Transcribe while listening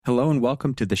Hello and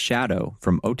welcome to The Shadow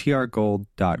from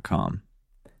OTRGold.com.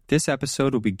 This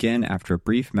episode will begin after a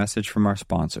brief message from our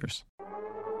sponsors.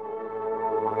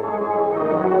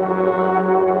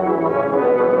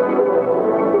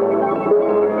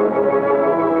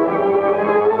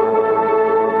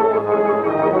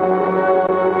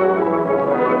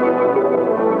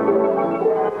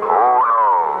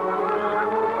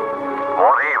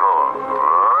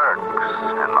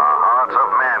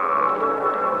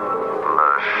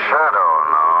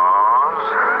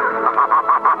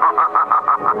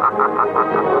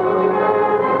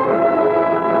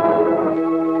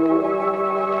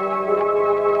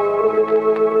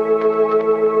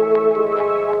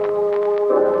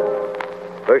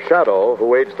 The Shadow,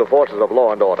 who aids the forces of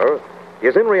law and order,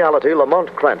 is in reality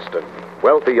Lamont Cranston,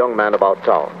 wealthy young man about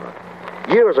town.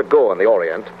 Years ago in the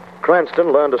Orient,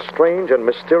 Cranston learned a strange and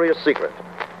mysterious secret: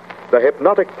 the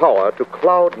hypnotic power to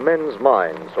cloud men's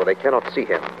minds so they cannot see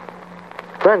him.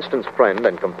 Cranston's friend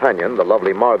and companion, the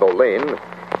lovely Margot Lane,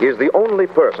 is the only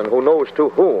person who knows to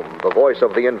whom the voice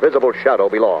of the invisible shadow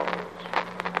belongs.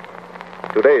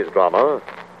 Today's drama,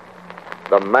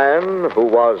 The Man Who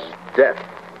Was Death.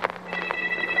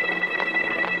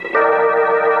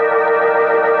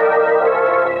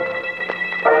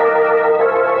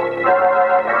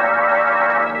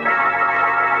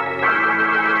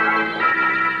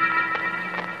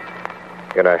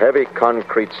 In a heavy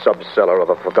concrete subcellar of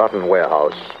a forgotten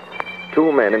warehouse,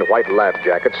 two men in white lab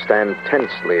jackets stand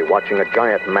tensely watching a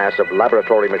giant mass of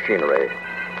laboratory machinery.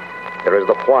 There is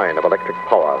the whine of electric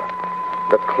power,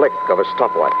 the click of a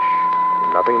stopwatch,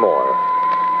 nothing more.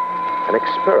 An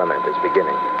experiment is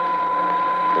beginning.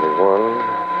 21,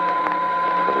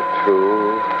 22,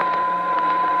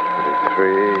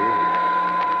 23.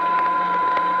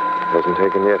 Hasn't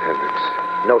taken yet, Hendricks.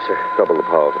 No, sir. Double the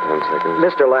power for 10 seconds.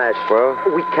 Mr. Lash. Well?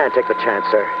 We can't take the chance,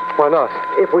 sir. Why not?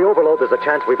 If we overload, there's a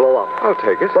chance we blow up. I'll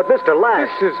take it. But, Mr. Lash...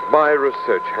 This is my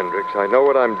research, Hendricks. I know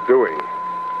what I'm doing.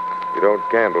 You don't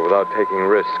gamble without taking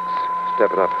risks.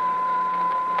 Step it up.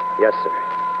 Yes, sir.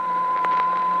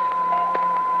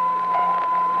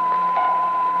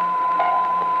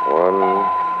 One,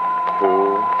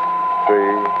 two,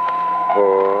 three,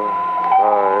 four,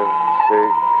 five, six,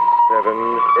 seven,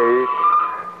 eight.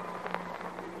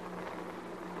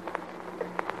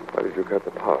 Why did you cut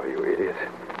the power, you idiot?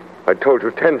 I told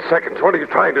you 10 seconds. What are you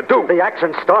trying to do? The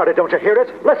action started. Don't you hear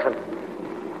it? Listen.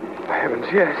 Heavens,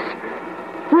 yes.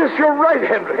 Yes, you're right,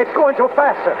 Hendricks. It's going too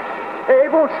fast, sir.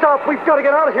 It won't stop. We've got to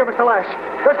get out of here, Mr. Lash.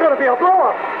 There's going to be a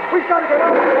blow-up. We've got to get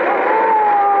out of here.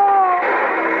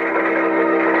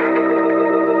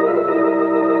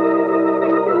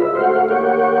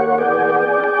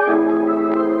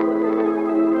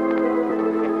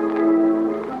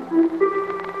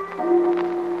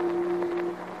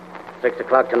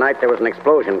 O'clock tonight, there was an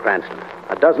explosion, Cranston.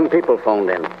 12 people phoned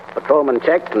in. Patrolmen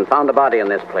checked and found a body in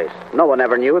this place. No one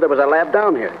ever knew there was a lab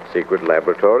down here. Secret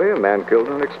laboratory, a man killed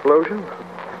in an explosion?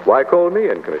 Why call me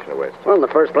in, Commissioner West? Well, in the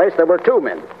first place, there were two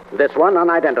men. This one,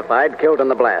 unidentified, killed in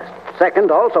the blast.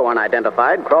 Second, also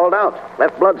unidentified, crawled out,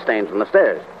 left bloodstains on the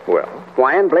stairs. Well?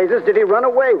 Why in blazes did he run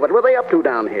away? What were they up to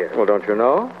down here? Well, don't you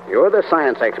know? You're the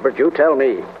science expert. You tell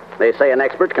me. They say an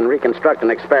expert can reconstruct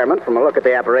an experiment from a look at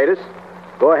the apparatus.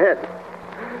 Go ahead.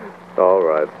 All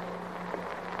right.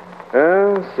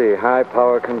 Let's see.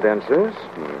 High-power condensers.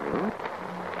 Mm-hmm.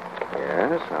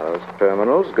 Yes, now those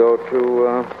terminals go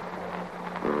to,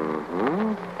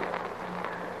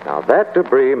 Now, that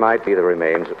debris might be the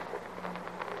remains of...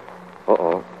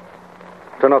 Uh-oh.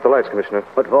 Turn off the lights, Commissioner.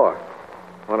 What for?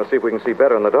 I want to see if we can see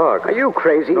better in the dark. Are you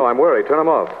crazy? No, I'm worried. Turn them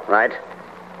off. Right.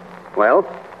 Well?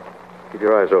 Keep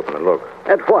your eyes open and look.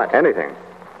 At what? Anything.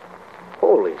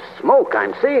 Holy smoke,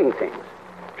 I'm seeing things.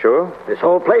 Sure? This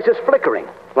whole place is flickering,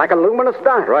 like a luminous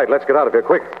dime. Right, let's get out of here,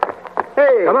 quick.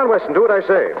 Hey! Come on, Weston, do what I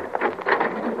say.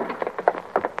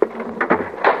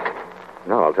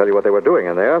 Now, I'll tell you what they were doing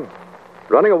in there.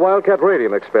 Running a wildcat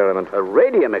radium experiment. A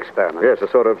radium experiment? Yes,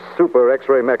 a sort of super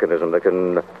X-ray mechanism that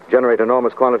can generate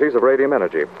enormous quantities of radium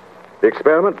energy. The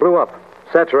experiment blew up,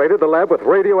 saturated the lab with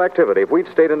radioactivity. If we'd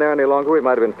stayed in there any longer, we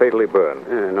might have been fatally burned.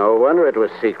 No wonder it was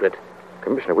secret.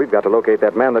 Commissioner, we've got to locate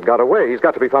that man that got away. He's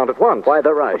got to be found at once. Why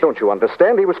the rush? Well, don't you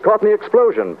understand? He was caught in the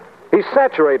explosion. He's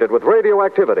saturated with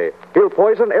radioactivity. He'll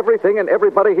poison everything and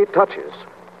everybody he touches.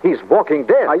 He's walking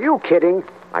dead. Are you kidding?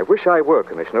 I wish I were,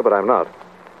 Commissioner, but I'm not.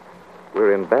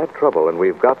 We're in bad trouble, and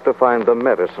we've got to find the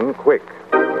medicine quick.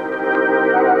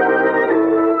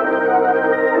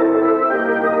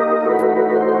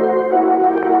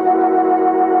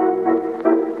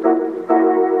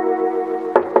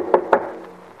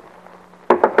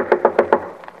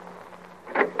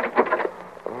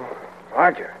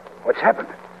 Roger. What's happened?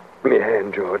 Give me a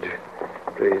hand, George.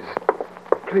 Please.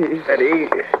 Please. Steady.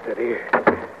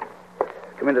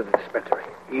 Come into the dispensary.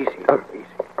 Easy.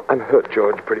 I'm hurt,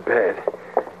 George, pretty bad.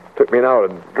 Took me an hour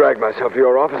to drag myself to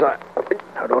your office.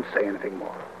 Now, don't say anything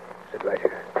more. Sit right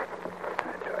here.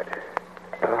 That's right.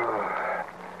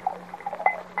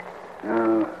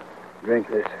 Now, drink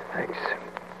this. Thanks.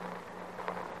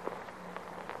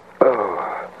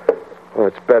 Oh,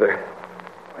 it's better.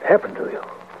 What happened to you?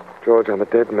 George, I'm a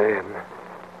dead man.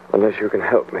 Unless you can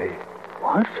help me.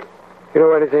 What? You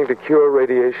know anything to cure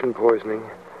radiation poisoning?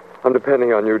 I'm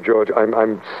depending on you, George.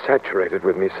 I'm saturated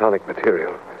with Masonic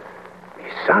material.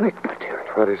 Masonic material?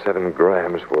 27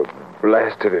 grams were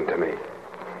blasted into me.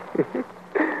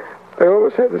 I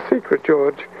always had the secret,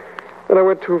 George. And I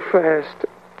went too fast.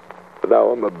 But now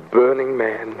I'm a burning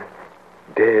man.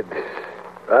 Dead.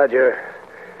 Roger.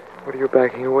 What are you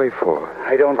backing away for?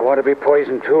 I don't want to be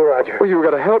poisoned too, Roger. Well, you've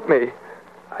got to help me.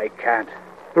 I can't.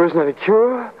 There isn't any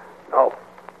cure? No.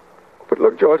 But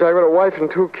look, George, I've got a wife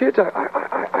and 2 kids.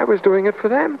 I was doing it for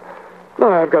them.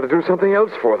 Now I've got to do something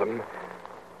else for them.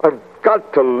 I've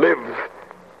got to live.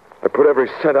 I put every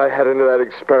cent I had into that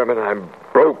experiment, and I'm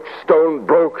broke, stone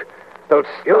broke. They'll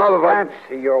starve. You can't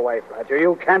see your wife, Roger.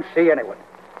 You can't see anyone.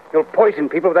 You'll poison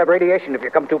people with that radiation if you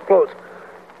come too close.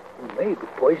 Maybe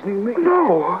poisoning me.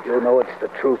 No. You know it's the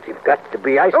truth. You've got to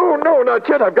be isolated. Oh, no, not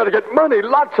yet. I've got to get money,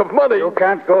 lots of money. You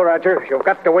can't go, Roger. You've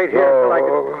got to wait here until I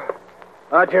can...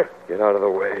 Roger. Get out of the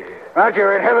way.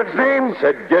 Roger, in heaven's name.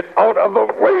 Said get out of the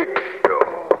way.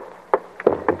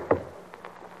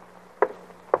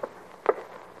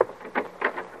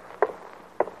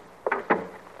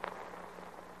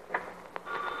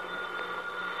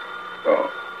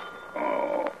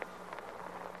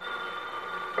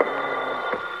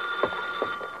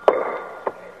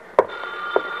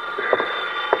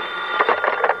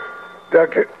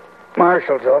 Dr.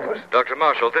 Marshall's office. Dr.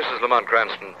 Marshall, this is Lamont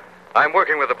Cranston. I'm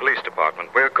working with the police department.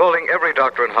 We're calling every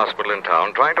doctor and hospital in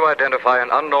town trying to identify an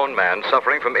unknown man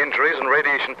suffering from injuries and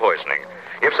radiation poisoning.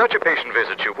 If such a patient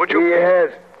visits you, would you... He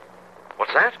has.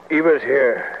 What's that? He was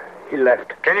here. He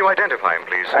left. Can you identify him,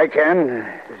 please? I can.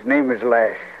 His name is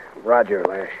Lash. Roger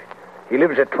Lash. He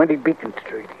lives at 20 Beacon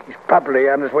Street. He's probably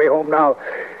on his way home now.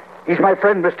 He's my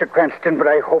friend, Mr. Cranston, but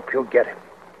I hope you'll get him.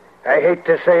 I hate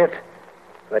to say it,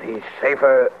 but he's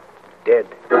safer dead.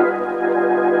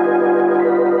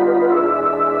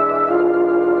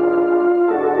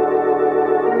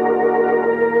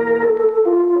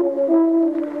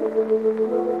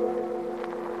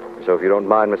 So if you don't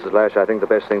mind, Mrs. Lash, I think the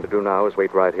best thing to do now is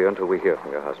wait right here until we hear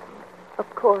from your husband. Of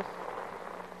course.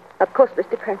 Of course,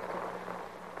 Mr. Cranston.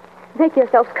 Make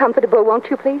yourselves comfortable, won't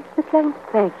you, please, Miss Lane?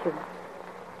 Thank you.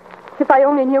 If I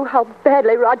only knew how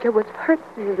badly Roger was hurt.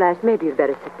 Mrs. Lash, maybe you'd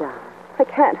better sit down. I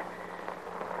can't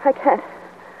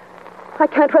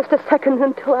rest a second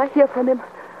until I hear from him.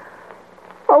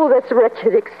 Oh, this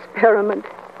wretched experiment.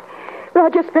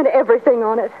 Roger spent everything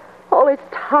on it. All his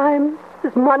time,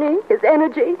 his money, his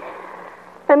energy.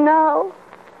 And now,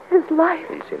 his life.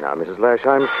 Easy now, Mrs. Lash.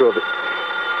 I'm sure that...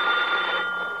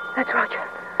 That's Roger.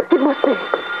 It must be.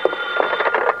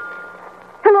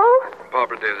 Hello?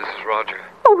 Barbara, dear, this is Roger.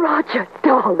 Oh, Roger,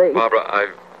 darling. Barbara,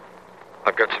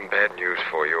 I've got some bad news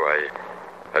for you. I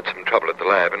had some trouble at the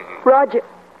lab and... Roger,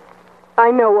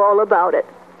 I know all about it.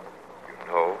 You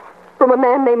know? From a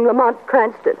man named Lamont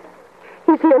Cranston.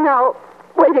 He's here now,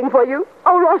 waiting for you.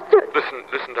 Oh, Roger. Listen,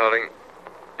 darling.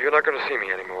 You're not going to see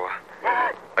me anymore.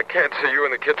 I can't see you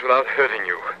and the kids without hurting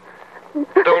you.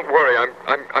 Don't worry.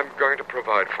 I'm going to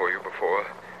provide for you before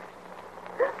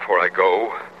I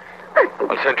go.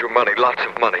 I'll send you money, lots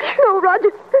of money. No,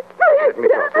 Roger. Let me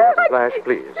talk to Mrs. Lash,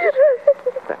 please.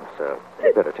 Thanks, sir.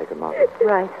 You better take him out.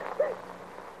 Right.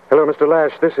 Hello, Mr.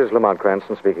 Lash. This is Lamont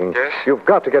Cranston speaking. Yes? You've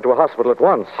got to get to a hospital at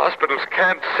once. Hospitals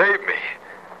can't save me.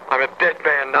 I'm a dead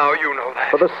man now, you know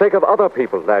that. For the sake of other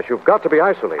people, Lash, you've got to be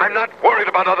isolated. I'm not worried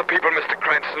about other people, Mr.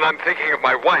 Cranston. I'm thinking of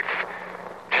my wife.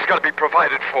 She's got to be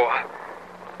provided for.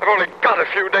 I've only got a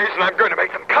few days, and I'm going to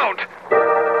make them count.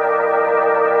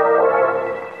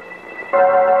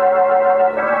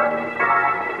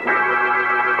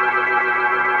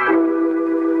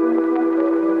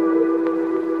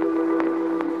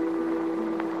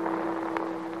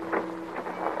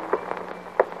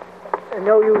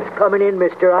 No use coming in,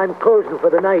 mister. I'm closing for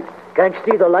the night. Can't you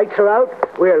see the lights are out?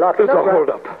 We're locking There's up. a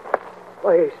hold-up.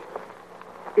 Why,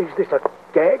 is this a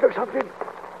gag or something?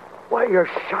 Why, you're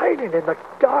shining in the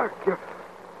dark.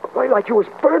 Why, like you was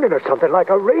burning or something, like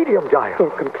a radium dial.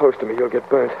 Don't come close to me. You'll get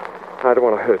burnt. I don't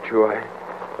want to hurt you. I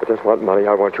just want money.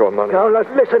 I want your money. Now,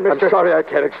 listen, mister. I'm sorry I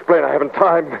can't explain. I haven't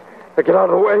time. Now get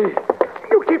out of the way.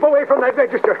 You keep away from that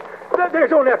register.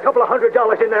 There's only a couple of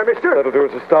 $100 in there, mister. That'll do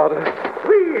as a starter.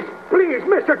 Please,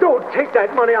 mister, don't take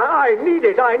that money. I need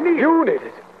it. You need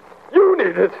it. You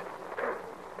need it.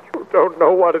 You don't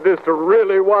know what it is to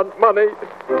really want money.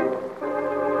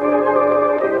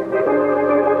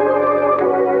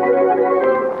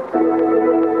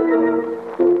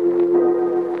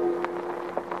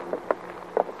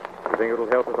 You think it'll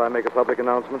help if I make a public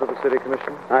announcement of the city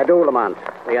commission? I do, Lamont.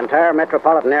 The entire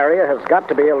metropolitan area has got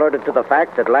to be alerted to the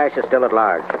fact that Lash is still at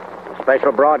large. A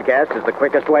special broadcast is the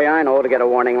quickest way I know to get a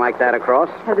warning like that across.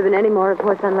 Have there been any more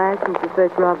reports on Lash since the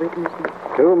first robbery, Commissioner?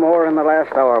 2 more in the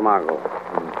last hour, Margot.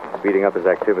 Speeding up his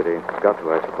activity. It's got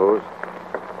to, I suppose.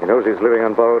 He knows he's living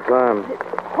on borrowed time.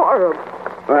 Horrible.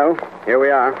 Well, here we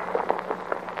are.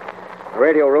 The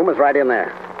radio room is right in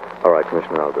there. All right,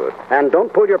 Commissioner, I'll do it. And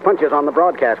don't pull your punches on the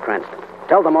broadcast, Cranston.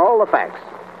 Tell them all the facts.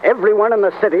 Everyone in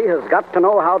the city has got to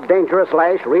know how dangerous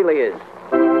Lash really is.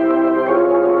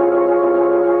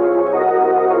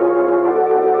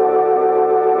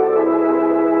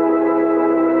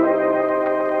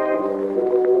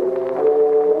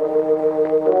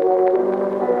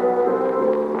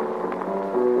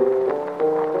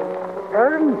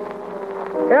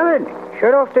 Helen,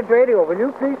 shut off that radio, will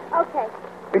you, please? Okay.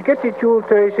 Get the jewel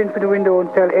trays in for the window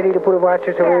and tell Eddie to put the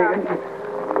watches away.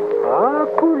 Ah,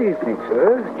 good evening,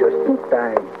 sir. Just in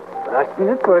time. Last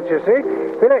minute purchase, eh?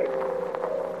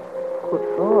 Well, Good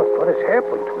Lord, what has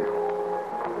happened to you?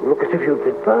 You look as if you'd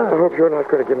been I burned. hope you're not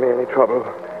going to give me any trouble.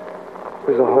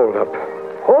 There's a holdup.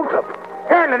 Hold up.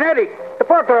 Helen, Eddie, the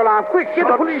burglar alarm. Quick, get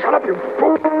the police. Shut up, you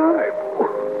fool!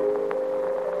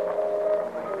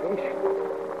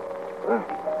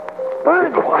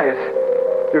 Burn. Be quiet.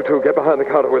 You two, get behind the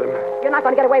counter with him. You're not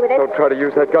going to get away with it. Don't try to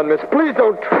use that gun, miss. Please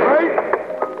don't try.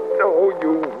 No,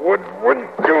 you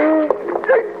wouldn't you?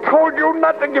 I told you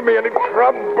not to give me any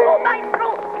trouble.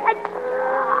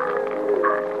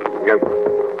 I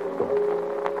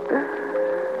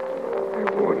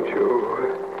warned you,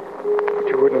 but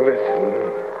you wouldn't listen.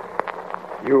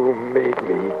 You made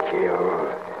me kill.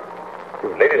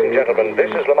 Ladies and gentlemen,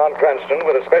 this is Lamont Cranston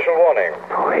with a special warning.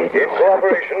 In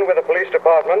cooperation with the police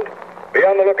department, be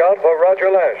on the lookout for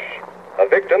Roger Lash, a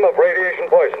victim of radiation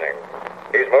poisoning.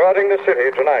 He's marauding the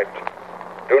city tonight.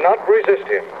 Do not resist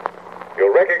him.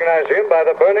 You'll recognize him by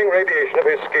the burning radiation of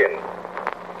his skin.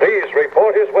 Please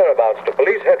report his whereabouts to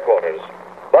police headquarters,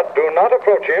 but do not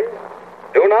approach him.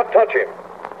 Do not touch him.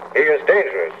 He is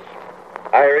dangerous.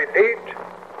 I repeat,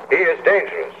 he is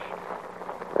dangerous.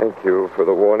 Thank you for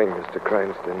the warning, Mr.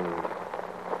 Cranston.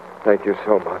 Thank you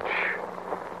so much.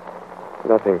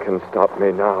 Nothing can stop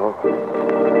me now.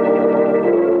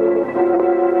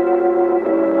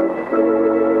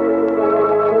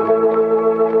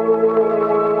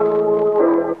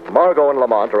 Margot and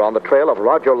Lamont are on the trail of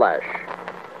Roger Lash,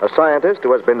 a scientist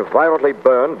who has been violently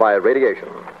burned by radiation.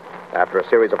 After a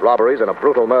series of robberies and a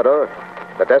brutal murder,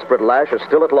 the desperate Lash is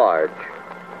still at large.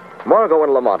 Margot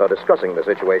and Lamont are discussing the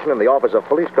situation in the office of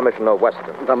Police Commissioner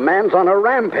Weston. The man's on a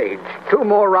rampage. 2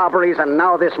 more robberies and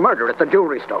now this murder at the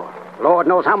jewelry store. Lord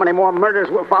knows how many more murders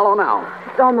will follow now.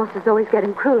 It's almost as though he's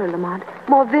getting crueler, Lamont.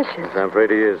 More vicious. I'm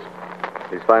afraid he is.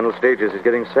 These final stages, he's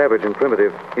getting savage and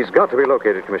primitive. He's got to be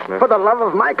located, Commissioner. For the love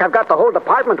of Mike, I've got the whole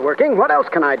department working. What else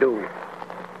can I do?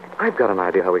 I've got an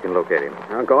idea how we can locate him.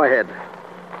 Now, go ahead.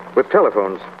 With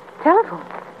telephones. Telephone?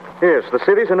 Yes, the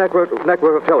city's a network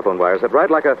of telephone wires that ride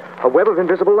like a web of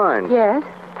invisible lines. Yes.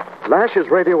 Lash is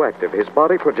radioactive. His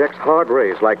body projects hard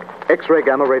rays like X-ray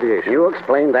gamma radiation. You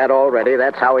explained that already.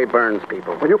 That's how he burns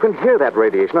people. Well, you can hear that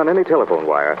radiation on any telephone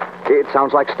wire. It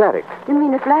sounds like static. You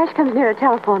mean if Lash comes near a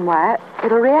telephone wire,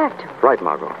 it'll react to it? Right,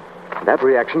 Margot. That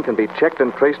reaction can be checked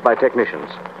and traced by technicians.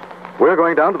 We're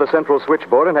going down to the central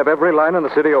switchboard and have every line in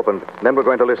the city opened. Then we're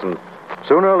going to listen.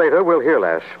 Sooner or later, we'll hear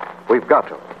Lash. We've got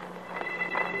to.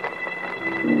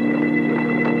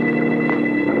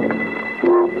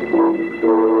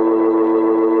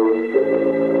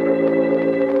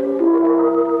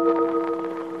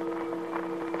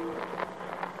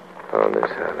 On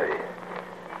this alley.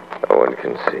 No one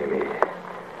can see me.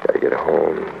 Gotta get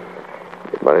home.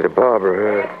 Get money to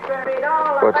Barbara.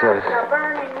 What's that?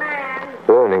 Burning Man.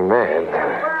 Burning Man.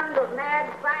 Burned of mad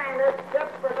scientists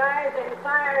jeopardized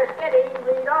entire city.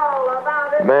 Read all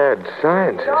about it. Mad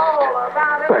scientist. All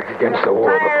about it. Back against the wall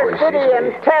before he Entire city sees in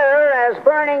me. terror as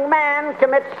Burning Man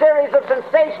commits series of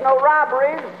sensational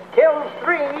robberies, kills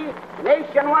 3.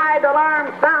 Nationwide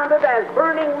alarm sounded as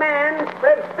Burning Man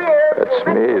spreads fear. That's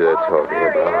me they're talking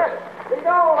about. Read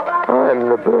all about it. I'm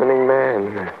the Burning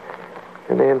Man.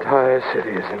 And the entire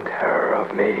city is in terror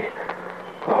of me.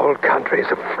 The whole country's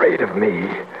afraid of me.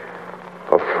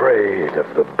 Afraid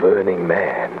of the Burning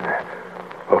Man.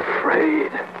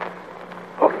 afraid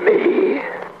of me.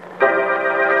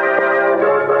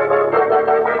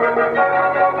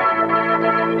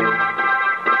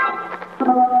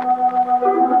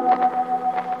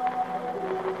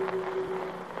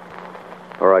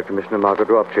 All right, Commissioner Margot,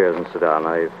 draw up chairs and sit down.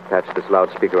 I've patched this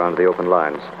loudspeaker onto the open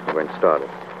lines. I'm going to start it.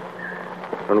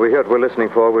 When we hear what we're listening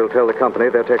for, we'll tell the company.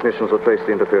 Their technicians will trace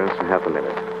the interference in half a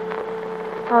minute.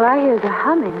 All I hear is a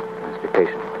humming. Let's be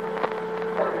patient.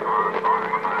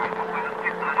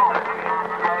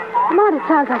 Lamont, it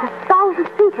sounds like 1,000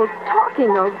 people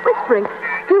talking or whispering.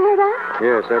 Do you hear that?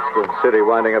 Yes, that's the city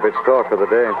winding up its talk for the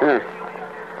day.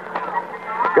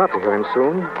 Got to hear him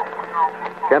soon.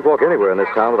 Can't walk anywhere in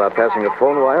this town without passing a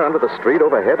phone wire under the street,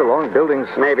 overhead, along buildings.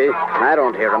 Maybe. I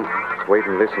don't hear him. Let's wait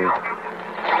and listen.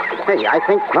 Hey, I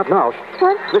think... Not now.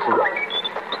 What? Listen.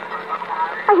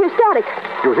 I hear static.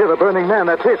 You hear the burning man,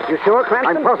 that's it. You sure,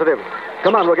 Cranston? I'm positive.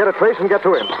 Come on, we'll get a trace and get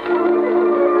to him.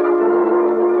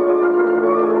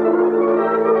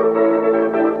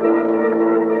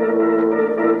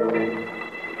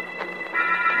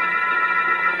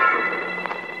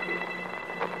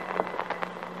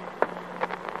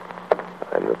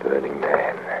 I'm the burning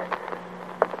man.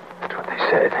 That's what they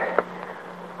said.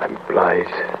 I'm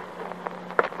blight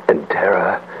and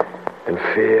terror and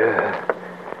fear.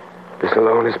 This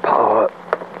alone is power.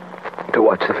 To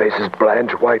watch the faces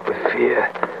blanch white with fear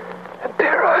and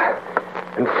terror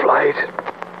and flight.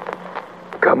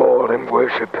 Come all and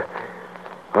worship.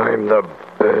 I'm the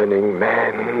burning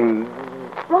man.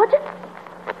 Roger?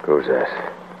 Who's that?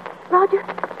 Roger?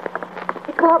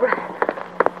 It's Barbara.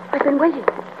 I've been waiting.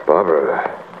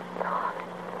 Barbara.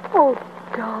 Oh,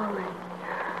 darling.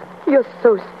 You're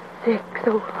so sick,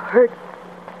 so hurt.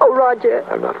 Oh, Roger.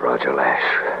 I'm not Roger Lash.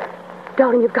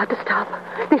 Darling, you've got to stop.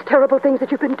 These terrible things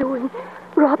that you've been doing.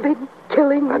 Robbing,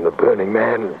 killing. I'm the burning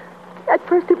man. At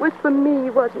first it was for me,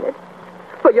 wasn't it?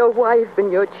 For your wife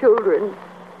and your children.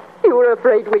 You were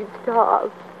afraid we'd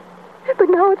starve. But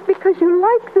now it's because you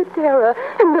like the terror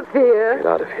and the fear. Get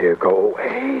out of here. Go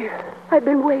away. I've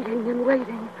been waiting and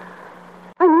waiting.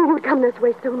 I knew you'd come this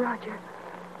way soon, Roger.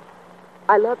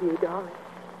 I love you, darling.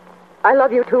 I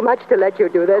love you too much to let you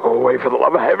do this. Go away for the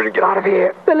love of heaven and get out of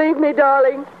here. Believe me,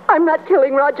 darling, I'm not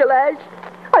killing Roger Lash.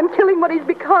 I'm killing what he's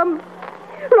become.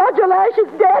 Roger Lash is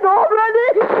dead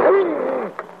already.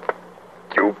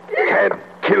 You can't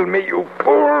kill me, you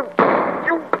fool.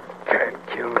 You can't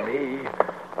kill me.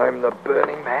 I'm the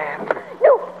burning man.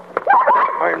 No.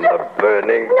 I'm the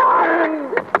burning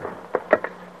man.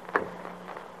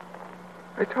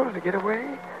 I told her to get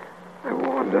away. I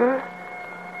warned her.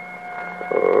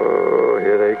 Oh,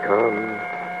 here they come.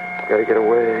 Gotta get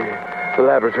away. The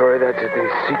laboratory, that's it. The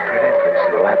secret entrance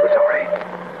to the laboratory.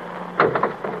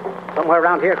 Somewhere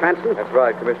around here, Cranston. That's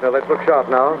right, Commissioner. Let's look sharp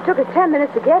now. It took us 10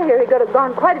 minutes to get here. He could have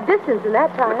gone quite a distance in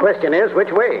that time. The question is,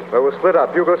 which way? Well, we'll split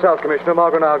up. You go south, Commissioner.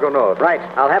 Margot and I'll go north. Right.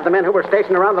 I'll have the men who were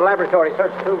stationed around the laboratory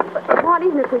search, too. What,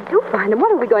 even if we do find him,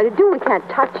 what are we going to do? We can't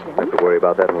touch him. Don't have to worry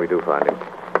about that when we do find him.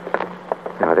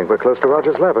 Now, I think we're close to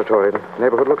Roger's laboratory. The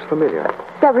neighborhood looks familiar.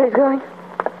 Is that where he's going?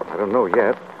 I don't know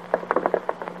yet.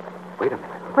 Wait a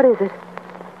minute. What is it?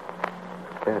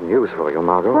 Bad news for you,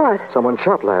 Margot. What? Someone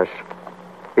shot Lash.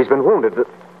 He's been wounded. The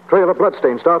trail of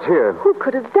bloodstain starts here. Who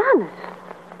could have done it?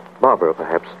 Barbara,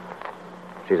 perhaps.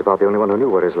 She's about the only one who knew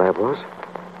where his lab was.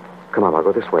 Come on,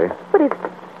 Margot, this way. But if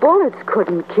bullets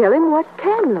couldn't kill him, what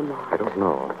can, Lamont? I don't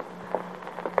know.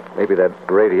 Maybe that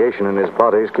radiation in his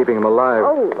body is keeping him alive.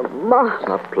 Oh, Lamont. It's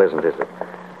not pleasant, is it?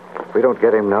 If we don't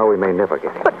get him now, we may never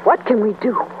get him. But what can we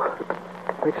do?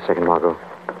 Wait a second, Margot.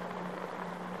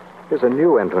 There's a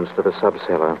new entrance to the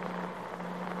sub-cellar.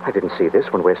 I didn't see this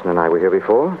when Weston and I were here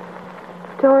before.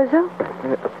 Doors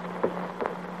open.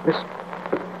 Miss...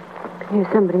 I can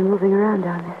hear somebody moving around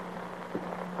down there.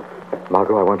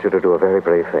 Margot, I want you to do a very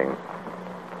brave thing.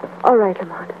 All right,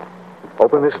 Lamont.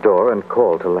 Open this door and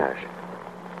call to Lash.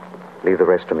 Leave the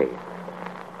rest to me.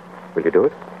 Will you do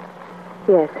it?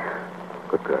 Yes.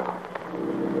 Good girl.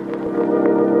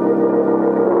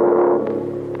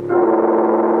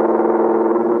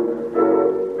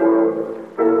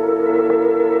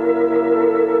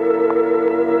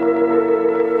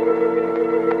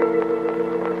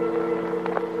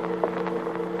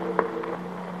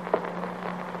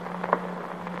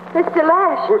 Mr.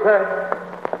 Lash. Who's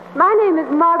that? My name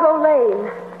is Margot Lane.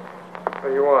 What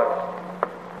do you want?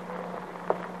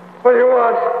 What do you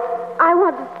want? I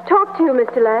want to talk to you,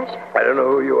 Mr. Lash. I don't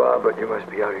know who you are, but you must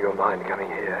be out of your mind coming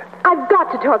here. I've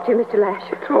got to talk to you, Mr. Lash.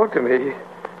 Talk to me.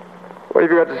 What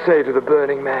have you got to say to the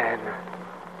burning man?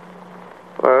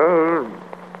 Well,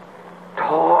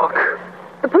 talk.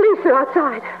 The police are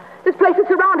outside. This place is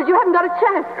surrounded. You haven't got a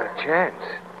chance. Got a chance?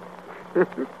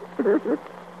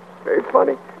 Very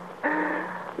funny.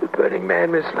 The Burning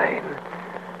Man, Miss Lane.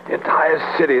 The entire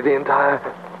city, the entire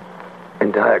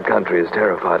country is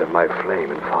terrified of my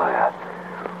flame and fire.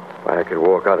 Why, I could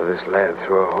walk out of this lab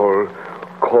through a whole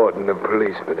cordon of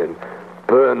policemen and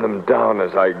burn them down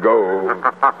as I go.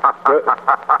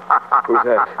 Who's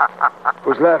that?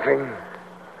 Who's laughing?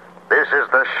 This is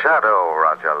the Shadow,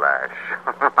 Roger Lash.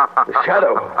 The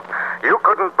Shadow? You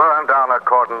couldn't burn down a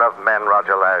cordon of men,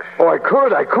 Roger Lash. Oh, I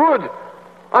could.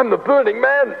 I'm the Burning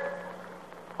Man.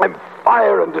 I'm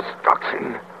fire and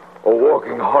destruction. A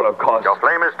walking holocaust. Your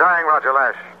flame is dying, Roger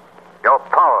Lash. Your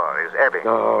power is ebbing.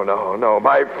 No.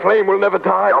 My flame will never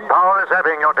die. Your power is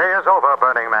ebbing. Your day is over,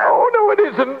 Burning Man. Oh, no, it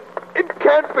isn't. It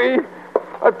can't be.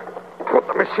 I've put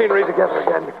the machinery together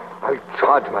again. I'll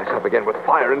charge myself again with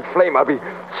fire and flame. I'll be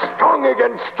strong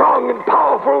again, strong and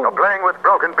powerful. You're playing with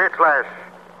broken bits, Lash.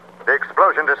 The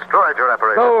explosion destroyed your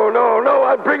apparatus. No.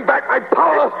 I'll bring back my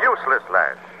power. It's useless,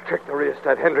 Lash. Check the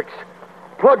rheostat, Hendricks.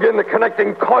 Plug in the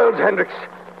connecting coils, Hendricks.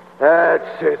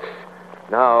 That's it.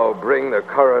 Now bring the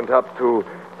current up to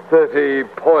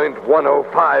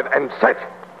 30.105 and set.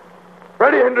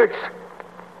 Ready, Hendricks?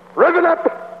 Rev it up.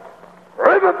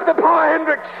 Rev up the power,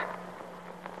 Hendricks.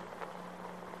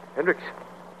 Hendricks.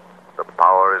 The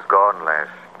power is gone, Lash.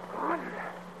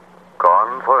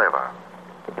 Gone forever.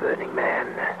 The Burning Man.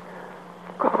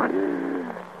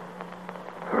 Gone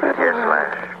forever. Yes,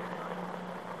 Lash.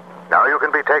 Now you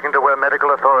can be taken to where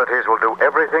medical authorities will do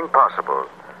everything possible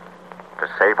to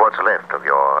save what's left of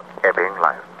your ebbing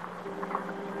life.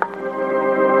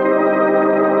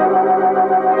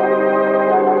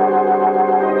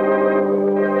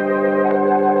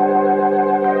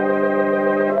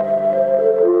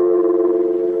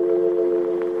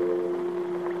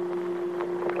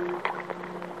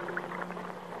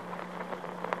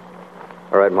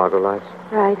 All right, Margot Lights.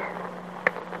 Right.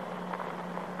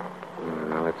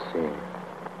 Now, let's see.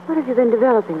 What have you been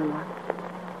developing, Lamont?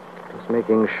 Just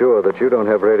making sure that you don't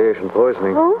have radiation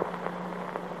poisoning. Oh?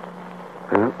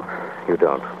 No, you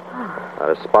don't. Not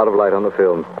a spot of light on the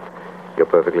film. You're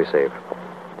perfectly safe.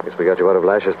 Guess we got you out of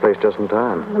Lash's place just in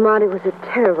time. Lamont, it was a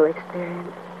terrible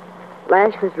experience.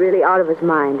 Lash was really out of his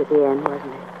mind at the end,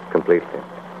 wasn't he? Completely.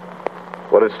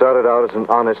 What had started out as an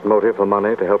honest motive for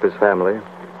money to help his family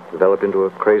developed into a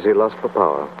crazy lust for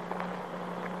power.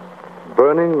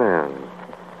 Burning Man.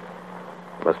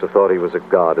 Must have thought he was a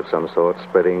god of some sort,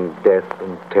 spreading death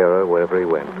and terror wherever he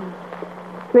went.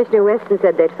 Commissioner Weston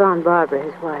said they'd found Barbara,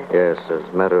 his wife. Yes, as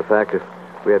a matter of fact, if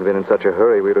we hadn't been in such a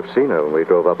hurry, we'd have seen her when we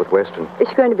drove up with Weston. Is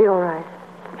she going to be all right?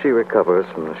 If she recovers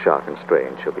from the shock and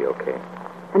strain, she'll be okay.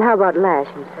 And how about Lash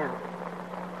himself?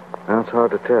 Now, it's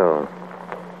hard to tell.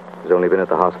 He's only been at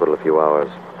the hospital a few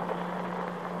hours.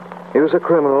 He was a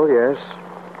criminal, yes.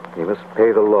 He must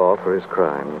pay the law for his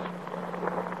crimes.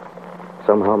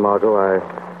 Somehow, Margot,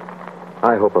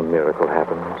 I hope a miracle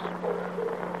happens.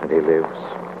 And he lives.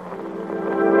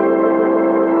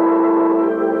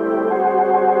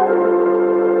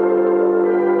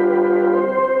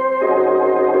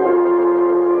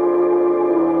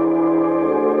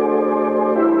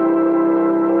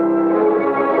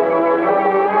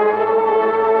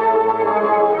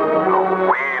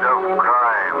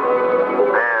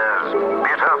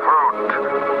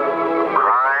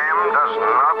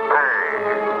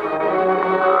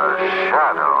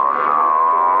 Shadow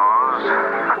knows.